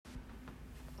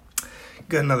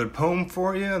Got another poem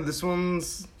for you. This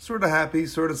one's sort of happy,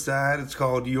 sort of sad. It's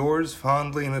called Yours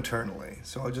Fondly and Eternally,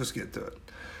 so I'll just get to it.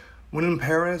 When in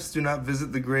Paris, do not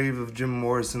visit the grave of Jim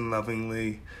Morrison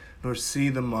lovingly, nor see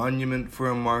the monument for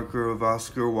a marker of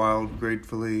Oscar Wilde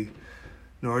gratefully,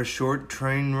 nor a short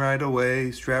train ride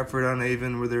away,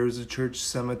 Stratford-on-Avon, where there is a church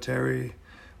cemetery,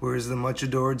 where is the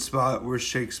much-adored spot where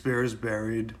Shakespeare is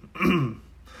buried.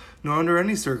 Nor under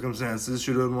any circumstances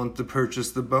should one want to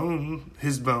purchase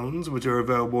his bones, which are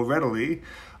available readily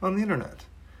on the internet,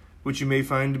 which you may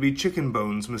find to be chicken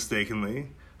bones mistakenly,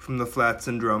 from the flats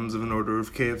and drums of an order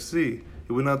of KFC.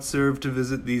 It would not serve to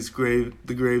visit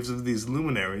the graves of these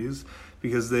luminaries,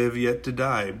 because they have yet to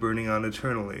die, burning on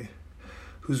eternally,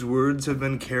 whose words have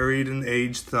been carried and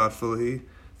aged thoughtfully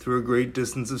through a great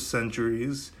distance of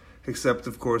centuries, except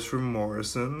of course for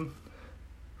Morrison,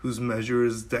 whose measure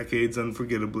is decades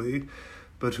unforgettably,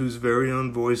 but whose very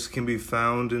own voice can be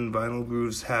found in vinyl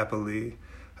grooves happily.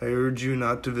 I urge you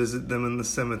not to visit them in the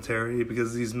cemetery,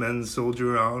 because these men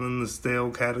soldier on in the stale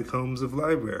catacombs of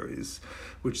libraries,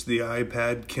 which the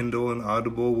iPad, Kindle, and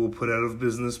Audible will put out of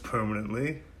business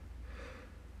permanently,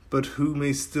 but who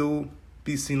may still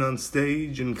be seen on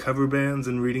stage in cover bands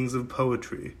and readings of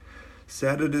poetry.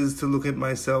 Sad it is to look at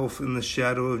myself in the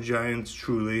shadow of giants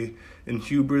truly. In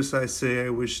hubris I say I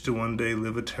wish to one day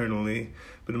live eternally,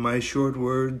 but in my short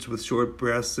words, with short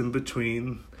breaths in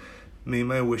between, may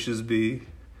my wishes be,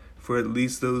 for at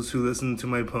least those who listen to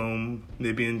my poem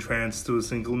may be entranced to a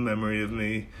single memory of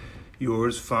me,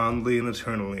 yours fondly and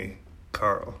eternally,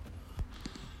 Carl.